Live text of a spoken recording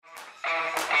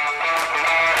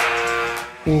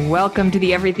Welcome to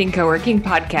the Everything Coworking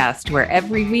podcast, where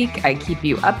every week I keep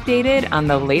you updated on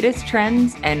the latest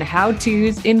trends and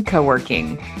how-tos in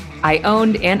coworking. I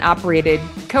owned and operated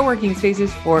co-working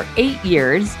spaces for 8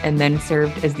 years and then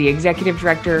served as the executive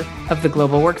director of the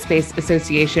Global Workspace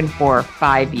Association for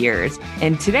 5 years.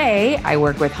 And today I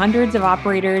work with hundreds of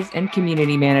operators and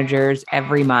community managers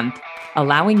every month,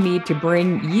 allowing me to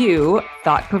bring you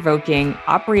thought-provoking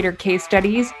operator case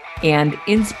studies and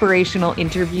inspirational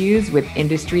interviews with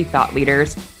industry thought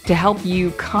leaders to help you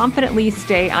confidently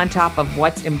stay on top of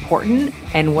what's important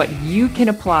and what you can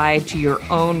apply to your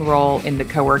own role in the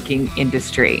co-working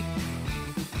industry.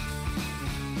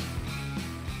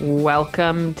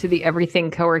 Welcome to the Everything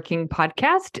Coworking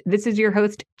podcast. This is your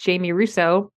host, Jamie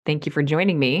Russo. Thank you for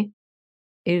joining me.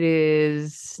 It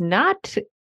is not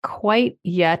quite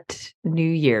yet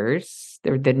New Year's,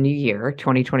 or the new year,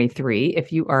 2023.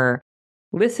 If you are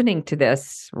listening to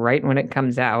this right when it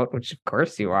comes out, which of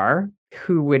course you are,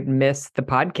 who would miss the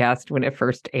podcast when it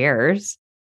first airs?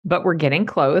 But we're getting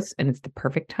close, and it's the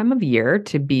perfect time of year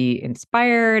to be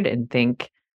inspired and think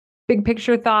big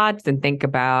picture thoughts and think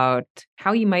about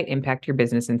how you might impact your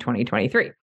business in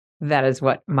 2023. That is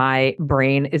what my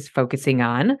brain is focusing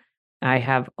on. I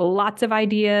have lots of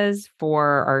ideas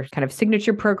for our kind of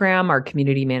signature program, our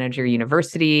Community Manager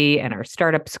University, and our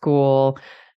startup school.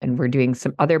 And we're doing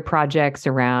some other projects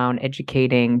around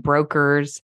educating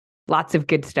brokers, lots of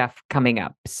good stuff coming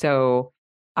up. So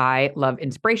I love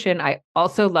inspiration. I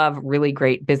also love really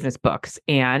great business books.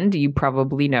 And you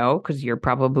probably know, because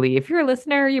if you're a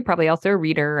listener, you're probably also a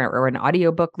reader or an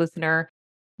audiobook listener,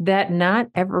 that not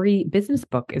every business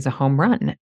book is a home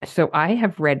run. So I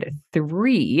have read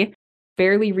 3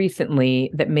 fairly recently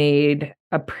that made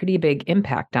a pretty big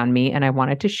impact on me. And I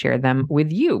wanted to share them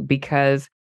with you because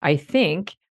I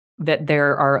think that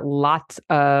there are lots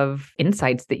of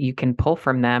insights that you can pull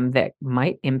from them that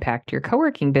might impact your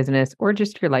co-working business or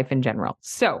just your life in general.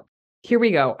 So here we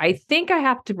go. I think I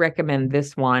have to recommend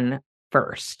this one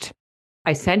first.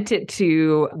 I sent it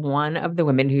to one of the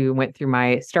women who went through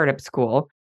my startup school,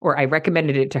 or I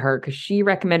recommended it to her because she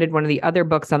recommended one of the other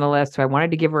books on the list. So I wanted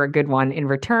to give her a good one. In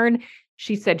return,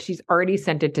 she said she's already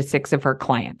sent it to 6 of her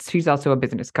clients. She's also a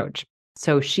business coach.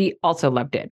 So she also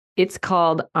loved it. It's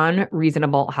called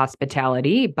Unreasonable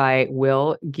Hospitality by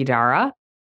Will Guidara.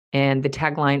 And the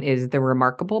tagline is the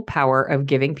remarkable power of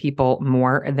giving people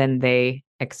more than they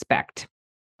expect.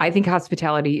 I think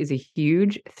hospitality is a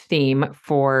huge theme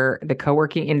for the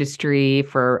co-working industry,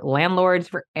 for landlords,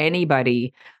 for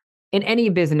anybody in any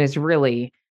business,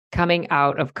 really, coming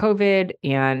out of COVID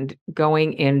and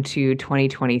going into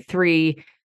 2023.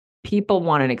 People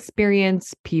want an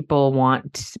experience. People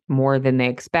want more than they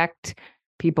expect.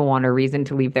 People want a reason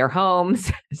to leave their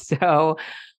homes. So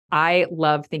I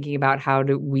love thinking about how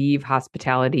to weave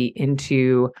hospitality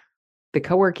into the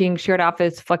co-working, shared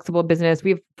office, flexible business.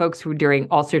 We have folks who are doing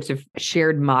all sorts of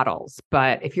shared models.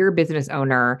 But if you're a business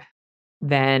owner,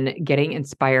 then getting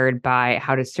inspired by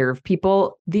how to serve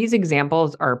people, these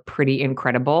examples are pretty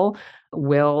incredible.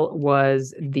 Will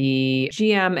was the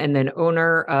GM and then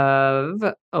owner of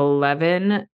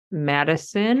 11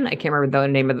 Madison. I can't remember the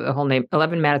name of the whole name,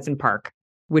 11 Madison Park,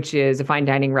 which is a fine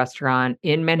dining restaurant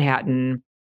in Manhattan.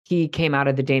 He came out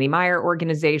of the Danny Meyer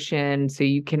organization. So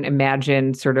you can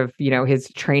imagine sort of, his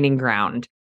training ground.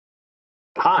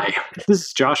 Hi, this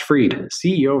is Josh Freed,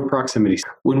 CEO of Proximity.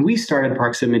 When we started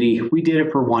Proximity, we did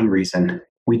it for one reason.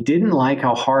 We didn't like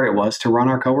how hard it was to run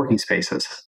our co-working spaces.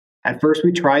 At first,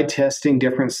 we tried testing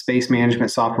different space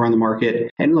management software on the market,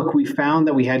 and look, we found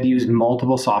that we had to use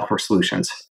multiple software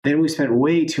solutions. Then we spent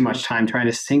way too much time trying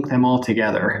to sync them all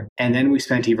together. And then we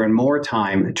spent even more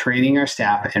time training our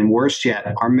staff and, worse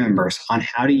yet, our members on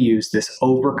how to use this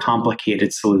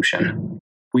overcomplicated solution.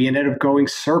 We ended up going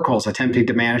circles attempting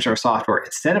to manage our software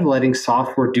instead of letting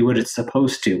software do what it's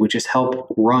supposed to, which is help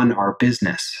run our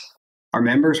business. Our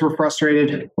members were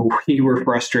frustrated. We were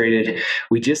frustrated.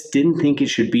 We just didn't think it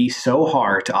should be so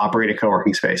hard to operate a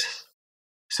co-working space.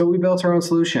 So we built our own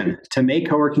solution to make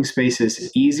co-working spaces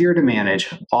easier to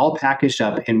manage, all packaged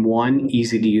up in one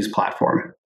easy-to-use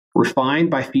platform. Refined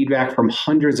by feedback from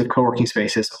hundreds of co-working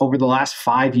spaces over the last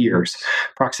 5 years,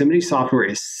 Proximity software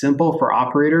is simple for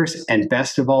operators and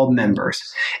best of all, members,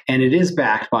 and it is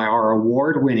backed by our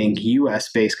award-winning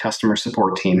US-based customer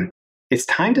support team. It's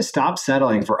time to stop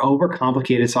settling for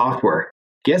overcomplicated software.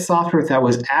 Get software that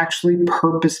was actually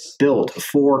purpose-built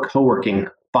for co-working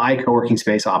by co-working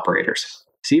space operators.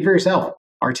 See for yourself.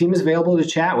 Our team is available to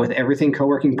chat with Everything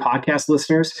Coworking podcast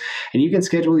listeners, and you can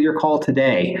schedule your call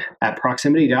today at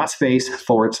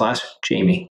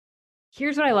proximity.space/Jamie.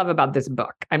 Here's what I love about this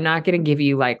book. I'm not going to give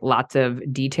you lots of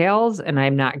details, and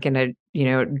I'm not going to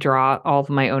draw all of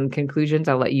my own conclusions.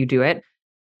 I'll let you do it.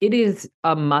 It is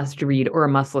a must read or a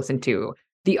must listen to.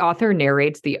 The author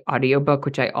narrates the audiobook,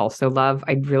 which I also love.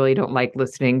 I really don't like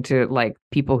listening to like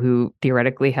people who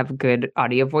theoretically have good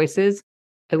audio voices.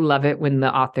 I love it when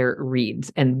the author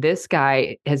reads. And this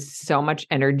guy has so much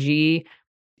energy.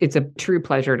 It's a true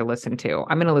pleasure to listen to.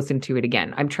 I'm going to listen to it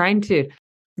again. I'm trying to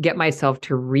get myself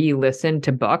to re-listen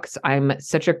to books. I'm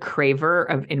such a craver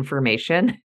of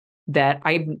information that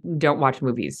I don't watch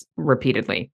movies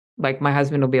repeatedly. Like my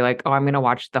husband will be like, "Oh, I'm going to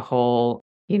watch the whole,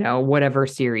 whatever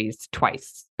series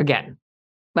twice again."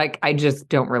 Like I just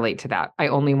don't relate to that. I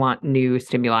only want new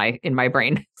stimuli in my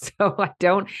brain. So I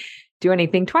don't do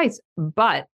anything twice.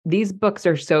 But these books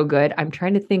are so good. I'm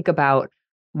trying to think about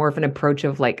more of an approach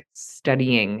of like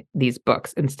studying these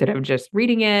books instead of just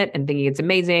reading it and thinking it's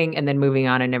amazing and then moving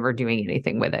on and never doing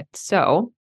anything with it.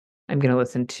 So I'm going to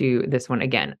listen to this one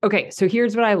again. Okay, so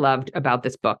here's what I loved about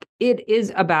this book. It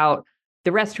is about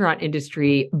the restaurant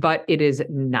industry, but it is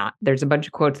not. There's a bunch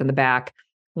of quotes on the back.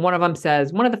 One of them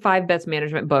says, one of the 5 best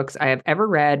management books I have ever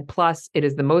read, plus it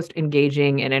is the most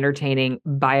engaging and entertaining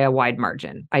by a wide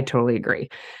margin. I totally agree.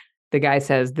 The guy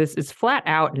says, this is flat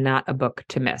out not a book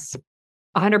to miss.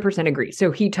 100% agree.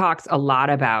 So he talks a lot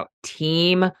about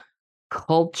team,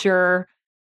 culture,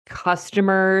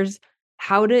 customers,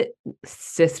 how to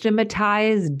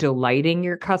systematize delighting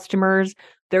your customers.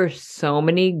 There's so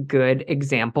many good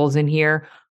examples in here.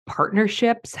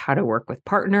 Partnerships, how to work with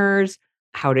partners,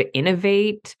 how to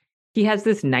innovate. He has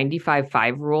this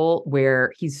 95-5 rule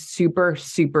where he's super,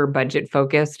 super budget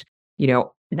focused,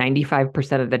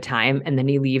 95% of the time. And then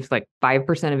he leaves like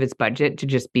 5% of his budget to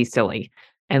just be silly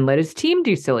and let his team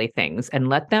do silly things and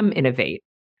let them innovate.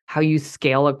 How you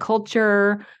scale a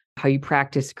culture, how you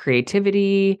practice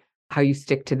creativity, how you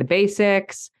stick to the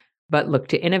basics, but look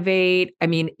to innovate. I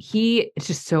mean, it's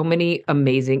just so many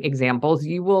amazing examples.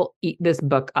 You will eat this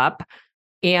book up.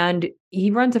 And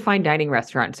he runs a fine dining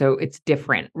restaurant. So it's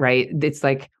different, right? It's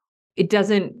like, it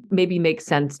doesn't maybe make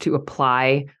sense to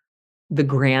apply the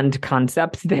grand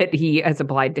concepts that he has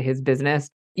applied to his business,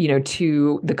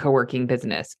 to the co-working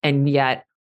business. And yet,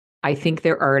 I think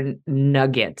there are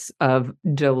nuggets of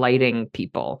delighting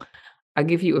people. I'll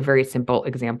give you a very simple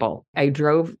example. I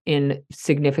drove in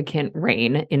significant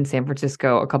rain in San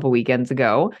Francisco a couple weekends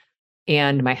ago,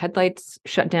 and my headlights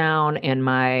shut down and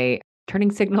my turning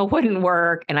signal wouldn't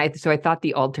work. And I thought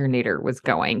the alternator was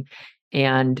going,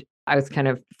 and I was kind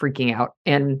of freaking out.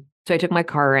 And so I took my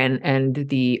car in, and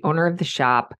the owner of the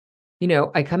shop,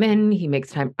 I come in, he makes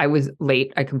time. I was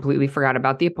late. I completely forgot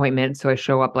about the appointment. So I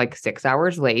show up like 6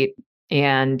 hours late,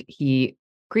 and he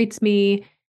greets me.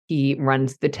 He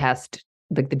runs the test,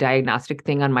 like the diagnostic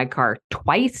thing on my car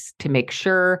twice to make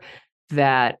sure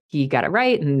that he got it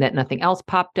right and that nothing else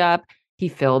popped up. He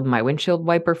filled my windshield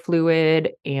wiper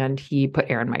fluid and he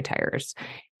put air in my tires,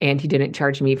 and he didn't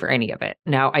charge me for any of it.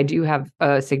 Now, I do have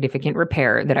a significant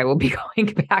repair that I will be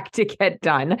going back to get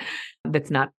done.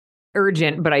 That's not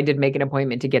urgent, but I did make an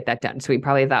appointment to get that done. So he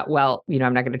probably thought, well,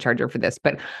 I'm not going to charge her for this.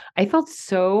 But I felt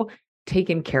so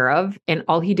taken care of. And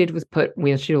all he did was put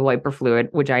windshield wiper fluid,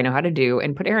 which I know how to do,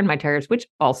 and put air in my tires, which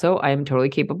also I am totally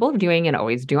capable of doing and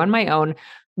always do on my own.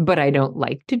 But I don't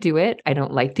like to do it. I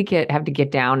don't like to have to get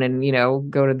down and,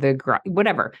 go to the garage,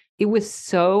 whatever. It was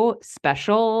so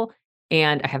special.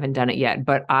 And I haven't done it yet,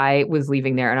 but I was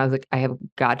leaving there and I was like, I have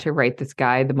got to write this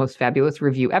guy the most fabulous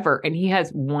review ever. And he has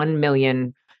 1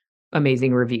 million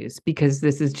amazing reviews because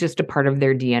this is just a part of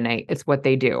their DNA. It's what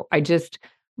they do. I just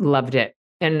loved it.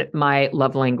 And my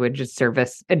love language is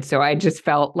service. And so I just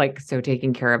felt like so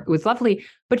taken care of. It was lovely,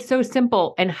 but so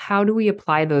simple. And how do we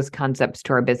apply those concepts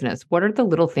to our business? What are the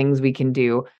little things we can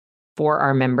do for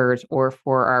our members or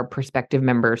for our prospective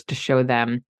members to show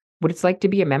them what it's like to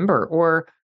be a member? Or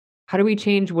how do we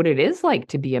change what it is like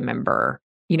to be a member?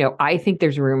 I think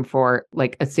there's room for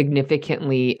like a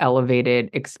significantly elevated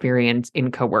experience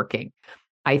in co-working.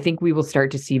 I think we will start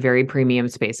to see very premium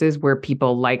spaces where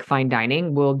people like fine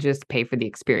dining will just pay for the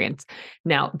experience.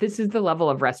 Now, this is the level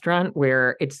of restaurant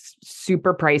where it's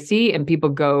super pricey and people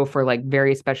go for like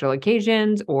very special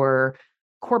occasions or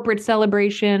corporate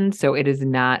celebrations. So it is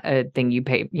not a thing you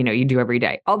pay, you do every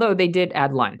day. Although they did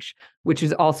add lunch, which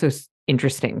is also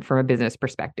interesting from a business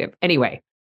perspective. Anyway,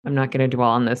 I'm not going to dwell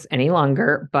on this any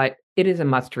longer, but it is a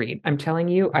must read. I'm telling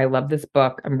you, I love this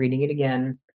book. I'm reading it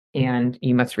again, and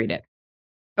you must read it.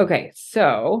 Okay,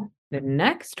 so the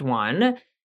next one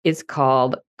is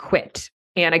called Quit.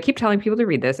 And I keep telling people to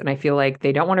read this, and I feel like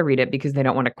they don't want to read it because they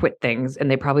don't want to quit things,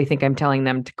 and they probably think I'm telling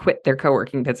them to quit their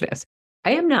co-working business.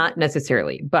 I am not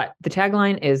necessarily, but the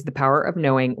tagline is The Power of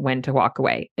Knowing When to Walk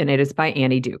Away, and it is by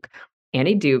Annie Duke.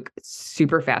 Annie Duke,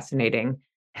 super fascinating,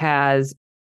 has,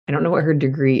 I don't know what her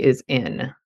degree is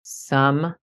in,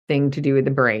 something to do with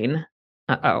the brain.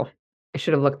 Uh-oh, I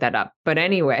should have looked that up. But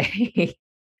anyway,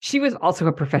 she was also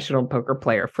a professional poker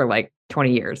player for like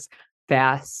 20 years.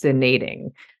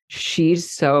 Fascinating. She's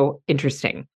so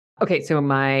interesting. Okay, so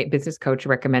my business coach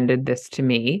recommended this to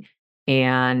me,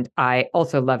 and I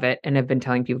also love it and have been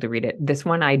telling people to read it. This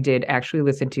one I did actually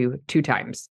listen to 2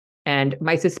 times. And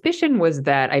my suspicion was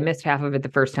that I missed half of it the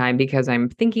first time because I'm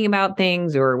thinking about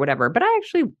things or whatever. But I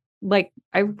actually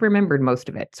I remembered most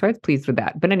of it. So I was pleased with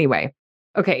that. But anyway,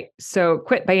 okay. So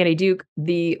Quit by Annie Duke.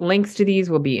 The links to these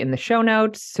will be in the show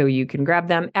notes so you can grab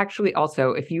them. Actually,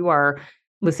 also, if you are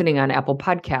listening on Apple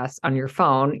Podcasts on your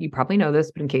phone, you probably know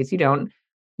this, but in case you don't,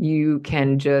 you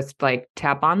can just like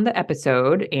tap on the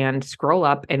episode and scroll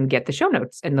up and get the show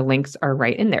notes. And the links are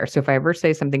right in there. So if I ever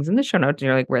say something's in the show notes and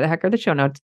you're like, where the heck are the show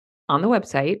notes? On the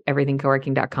website,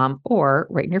 everythingcoworking.com, or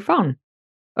right in your phone.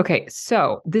 Okay,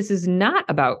 so this is not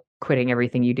about quitting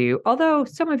everything you do, although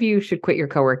some of you should quit your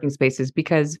co-working spaces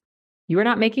because you are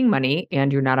not making money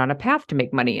and you're not on a path to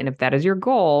make money. And if that is your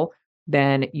goal,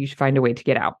 then you should find a way to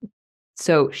get out.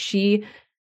 So she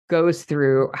goes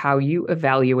through how you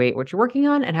evaluate what you're working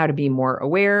on and how to be more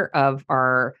aware of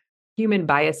our human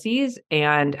biases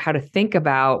and how to think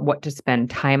about what to spend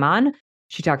time on.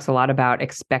 She talks a lot about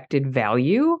expected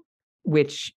value,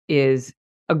 which is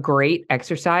a great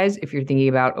exercise if you're thinking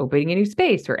about opening a new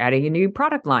space or adding a new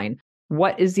product line.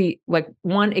 What is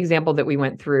one example that we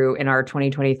went through in our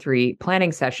 2023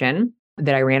 planning session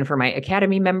that I ran for my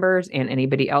Academy members and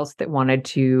anybody else that wanted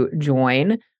to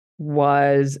join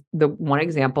was the one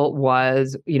example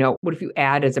was, what if you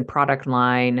add as a product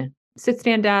line sit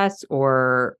stand desks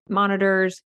or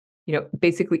monitors,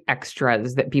 basically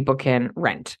extras that people can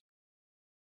rent.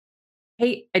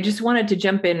 Hey, I just wanted to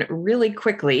jump in really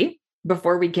quickly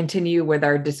before we continue with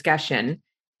our discussion.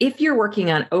 If you're working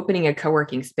on opening a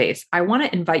co-working space, I want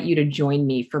to invite you to join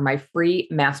me for my free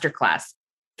masterclass,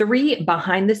 3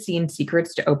 behind-the-scenes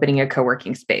secrets to opening a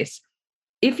co-working space.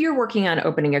 If you're working on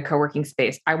opening a co-working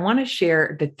space, I want to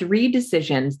share the 3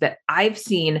 decisions that I've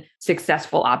seen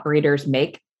successful operators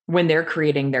make when they're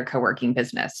creating their co-working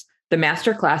business. The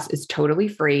masterclass is totally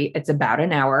free. It's about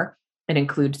an hour. It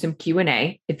includes some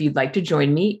Q&A. If you'd like to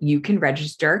join me, you can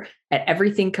register at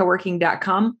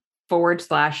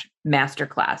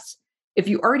everythingcoworking.com/masterclass. If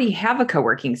you already have a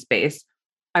co-working space,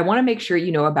 I want to make sure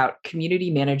you know about Community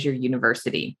Manager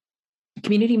University.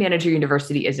 Community Manager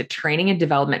University is a training and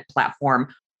development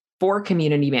platform for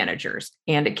community managers,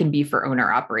 and it can be for owner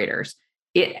operators.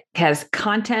 It has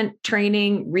content,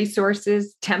 training,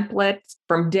 resources, templates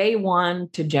from day one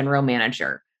to general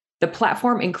manager. The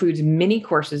platform includes many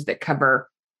courses that cover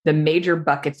the major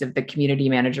buckets of the community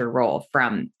manager role,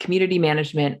 from community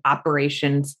management,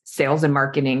 operations, sales and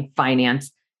marketing,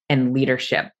 finance, and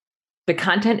leadership. The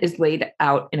content is laid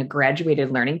out in a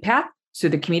graduated learning path, so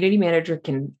the community manager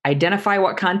can identify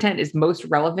what content is most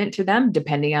relevant to them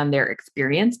depending on their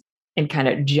experience and kind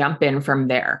of jump in from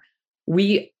there.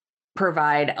 We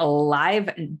provide a live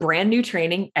brand new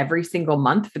training every single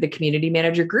month for the community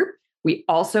manager group. We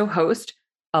also host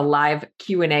a live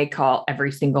Q&A call every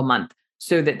single month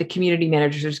so that the community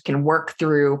managers can work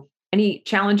through any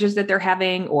challenges that they're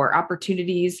having or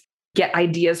opportunities, get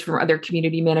ideas from other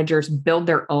community managers, build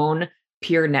their own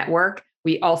peer network.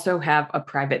 We also have a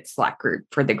private Slack group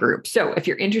for the group. So if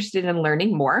you're interested in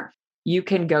learning more, you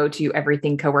can go to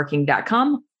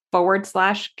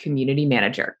everythingcoworking.com/community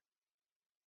manager.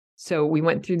 So we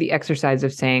went through the exercise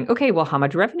of saying, okay, well, how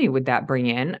much revenue would that bring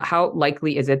in? How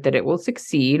likely is it that it will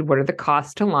succeed? What are the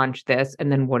costs to launch this?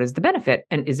 And then what is the benefit?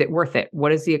 And is it worth it?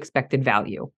 What is the expected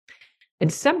value?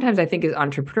 And sometimes I think as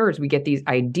entrepreneurs, we get these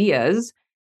ideas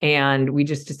and we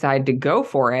just decide to go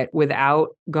for it without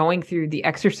going through the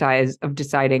exercise of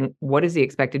deciding what is the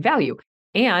expected value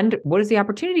and what is the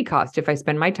opportunity cost. If I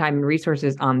spend my time and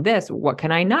resources on this, what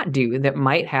can I not do that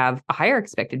might have a higher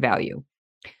expected value?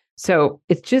 So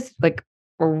it's just like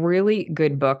a really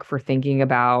good book for thinking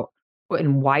about,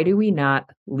 and why do we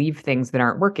not leave things that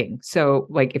aren't working? So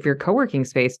like if your co-working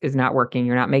space is not working,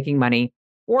 you're not making money,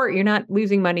 or you're not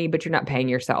losing money, but you're not paying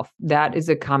yourself. That is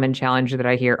a common challenge that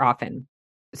I hear often.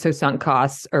 So sunk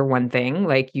costs are one thing,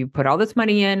 like you put all this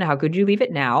money in, how could you leave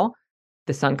it now?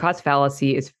 The sunk cost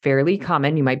fallacy is fairly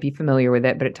common. You might be familiar with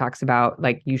it, but it talks about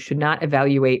like you should not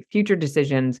evaluate future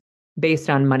decisions based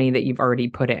on money that you've already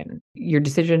put in. Your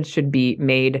decisions should be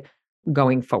made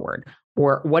going forward.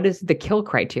 Or what is the kill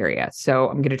criteria? So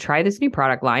I'm going to try this new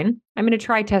product line. I'm going to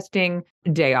try testing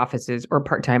day offices or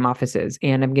part-time offices,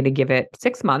 and I'm going to give it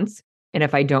 6 months. And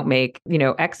if I don't make,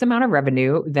 X amount of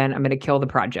revenue, then I'm going to kill the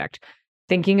project.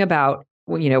 thinking about,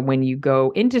 when you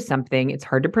go into something, it's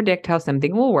hard to predict how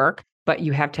something will work, but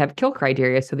you have to have kill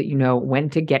criteria so that you know when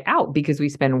to get out, because we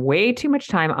spend way too much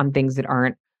time on things that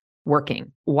aren't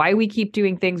working. Why we keep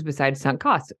doing things besides sunk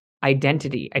costs?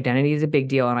 Identity. Identity is a big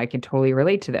deal, and I can totally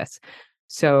relate to this.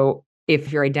 So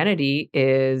if your identity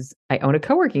is, I own a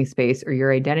co-working space, or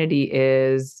your identity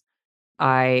is,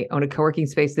 I own a co-working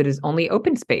space that is only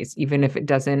open space, even if it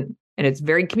doesn't, and it's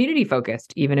very community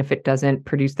focused, even if it doesn't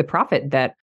produce the profit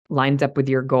that lines up with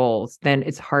your goals, then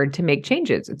it's hard to make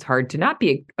changes. It's hard to not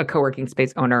be a co-working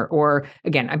space owner. Or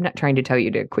again, I'm not trying to tell you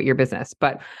to quit your business,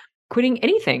 but quitting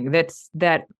anything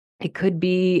that it could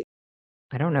be,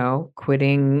 I don't know,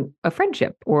 quitting a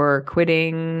friendship or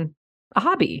quitting a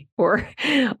hobby or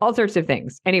all sorts of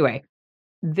things. Anyway,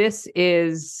 this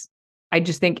is, I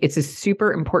just think it's a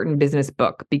super important business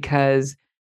book because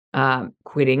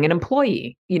quitting an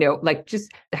employee, like,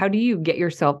 just how do you get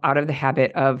yourself out of the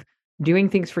habit of doing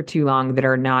things for too long that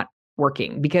are not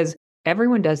working? Because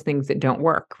everyone does things that don't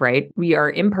work, right? We are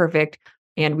imperfect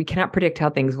and we cannot predict how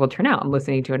things will turn out. I'm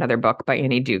listening to another book by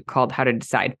Annie Duke called How to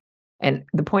Decide. And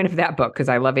the point of that book, because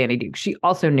I love Annie Duke, she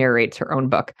also narrates her own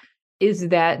book, is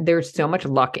that there's so much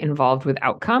luck involved with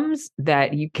outcomes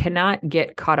that you cannot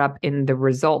get caught up in the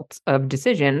results of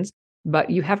decisions,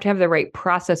 but you have to have the right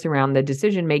process around the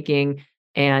decision making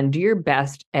and do your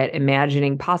best at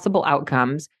imagining possible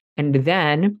outcomes, and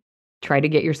then try to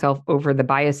get yourself over the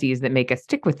biases that make us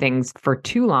stick with things for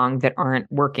too long that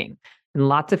aren't working. And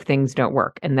lots of things don't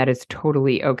work, and that is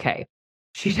totally okay.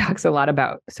 She talks a lot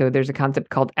about, so there's a concept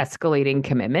called escalating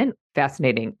commitment.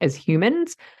 Fascinating. As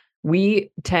humans,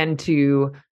 we tend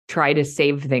to try to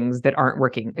save things that aren't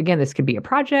working. Again, this could be a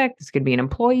project, this could be an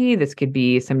employee, this could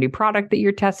be some new product that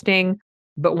you're testing,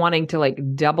 but wanting to like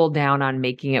double down on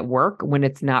making it work when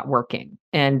it's not working.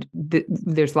 And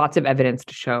there's lots of evidence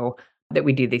to show that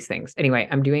we do these things. Anyway,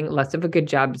 I'm doing less of a good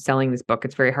job selling this book.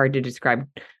 It's very hard to describe,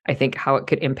 I think, how it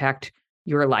could impact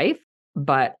your life,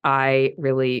 but I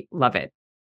really love it.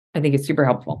 I think it's super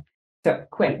helpful. So,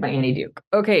 Quit by Annie Duke.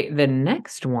 Okay, the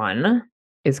next one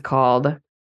is called,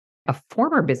 a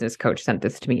former business coach sent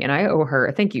this to me, and I owe her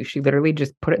a thank you. She literally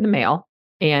just put it in the mail,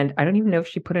 and I don't even know if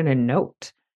she put in a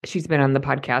note. She's been on the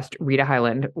podcast, Rita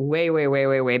Highland, way, way, way,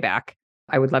 way, way back.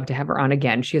 I would love to have her on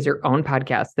again. She has her own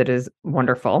podcast that is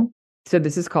wonderful. So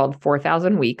this is called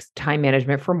 4,000 Weeks, Time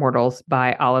Management for Mortals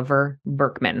by Oliver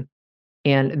Burkeman.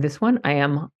 And this one I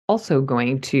am also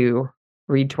going to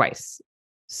read twice.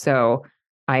 So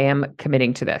I am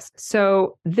committing to this.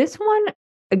 So this one,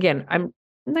 again, I'm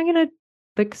not going to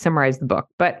like summarize the book,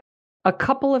 but a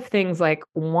couple of things, like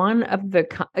one of the,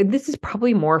 this is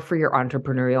probably more for your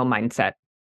entrepreneurial mindset.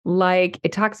 Like,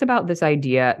 it talks about this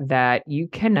idea that you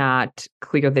cannot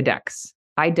clear the decks.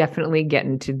 I definitely get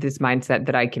into this mindset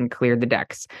that I can clear the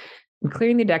decks. And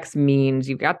clearing the decks means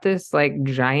you've got this like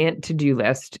giant to-do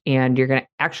list and you're going to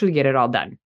actually get it all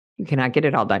done. You cannot get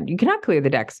it all done. You cannot clear the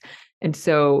decks. And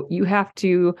so you have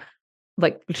to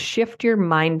like shift your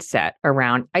mindset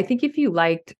around. I think if you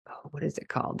liked, what is it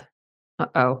called?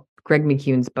 Greg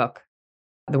McKeown's book,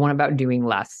 the one about doing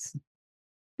less.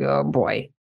 Oh boy,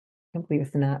 I can't believe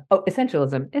it's not. Oh,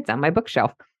 Essentialism. It's on my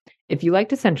bookshelf. If you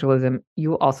liked Essentialism,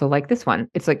 you will also like this one.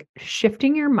 It's like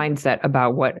shifting your mindset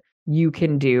about what you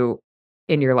can do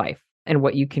in your life and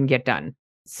what you can get done.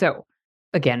 So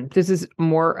again, this is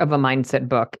more of a mindset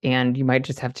book, and you might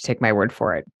just have to take my word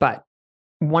for it. But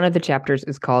one of the chapters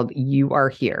is called You Are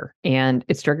Here. And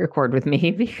it struck a chord with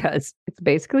me because it's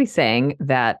basically saying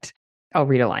that, I'll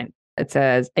read a line. It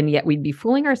says, and yet we'd be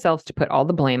fooling ourselves to put all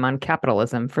the blame on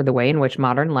capitalism for the way in which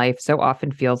modern life so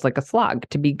often feels like a slog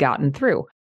to be gotten through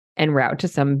en route to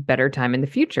some better time in the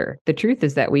future. The truth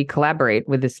is that we collaborate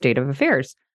with the state of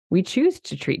affairs. We choose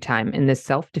to treat time in this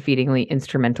self-defeatingly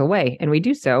instrumental way, and we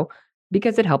do so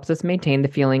because it helps us maintain the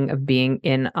feeling of being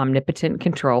in omnipotent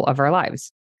control of our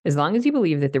lives. As long as you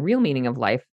believe that the real meaning of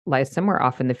life lies somewhere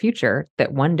off in the future,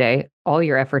 that one day all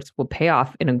your efforts will pay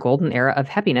off in a golden era of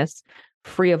happiness,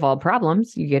 free of all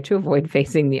problems, you get to avoid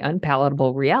facing the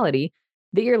unpalatable reality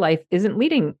that your life isn't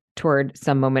leading toward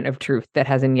some moment of truth that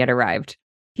hasn't yet arrived.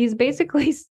 He's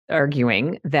basically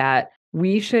arguing that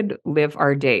we should live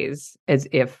our days as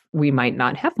if we might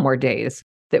not have more days,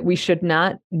 that we should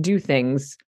not do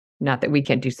things, not that we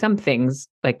can't do some things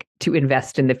like to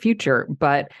invest in the future,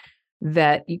 but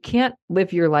that you can't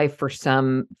live your life for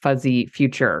some fuzzy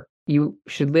future. You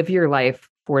should live your life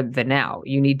for the now.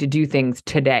 You need to do things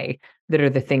today that are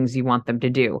the things you want them to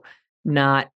do.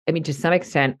 Not, I mean, to some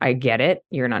extent, I get it.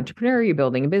 You're an entrepreneur, you're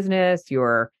building a business,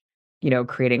 you're,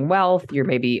 creating wealth, you're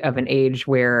maybe of an age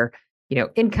where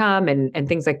income and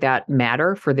things like that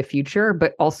matter for the future,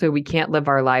 but also we can't live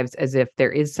our lives as if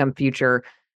there is some future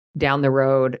down the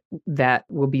road that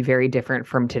will be very different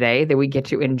from today that we get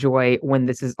to enjoy when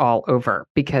this is all over,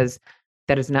 because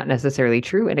that is not necessarily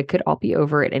true and it could all be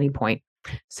over at any point.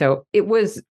 So it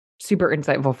was super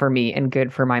insightful for me and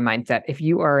good for my mindset. If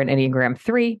you are an Enneagram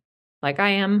 3 like I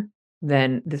am,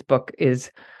 then this book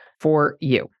is for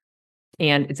you.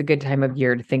 And it's a good time of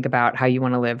year to think about how you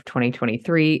want to live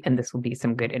 2023, and this will be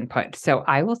some good input. So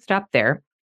I will stop there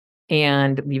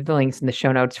and leave the links in the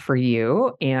show notes for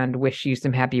you and wish you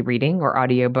some happy reading or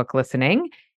audiobook listening.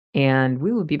 And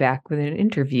we will be back with an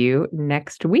interview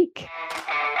next week.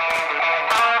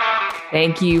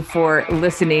 Thank you for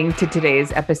listening to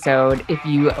today's episode. If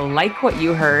you like what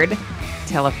you heard,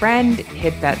 tell a friend,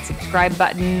 hit that subscribe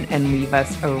button, and leave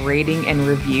us a rating and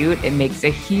review. It makes a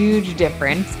huge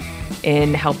difference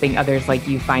in helping others like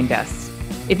you find us.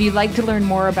 If you'd like to learn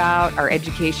more about our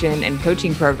education and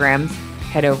coaching programs,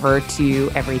 head over to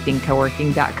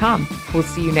everythingcoworking.com. We'll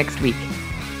see you next week.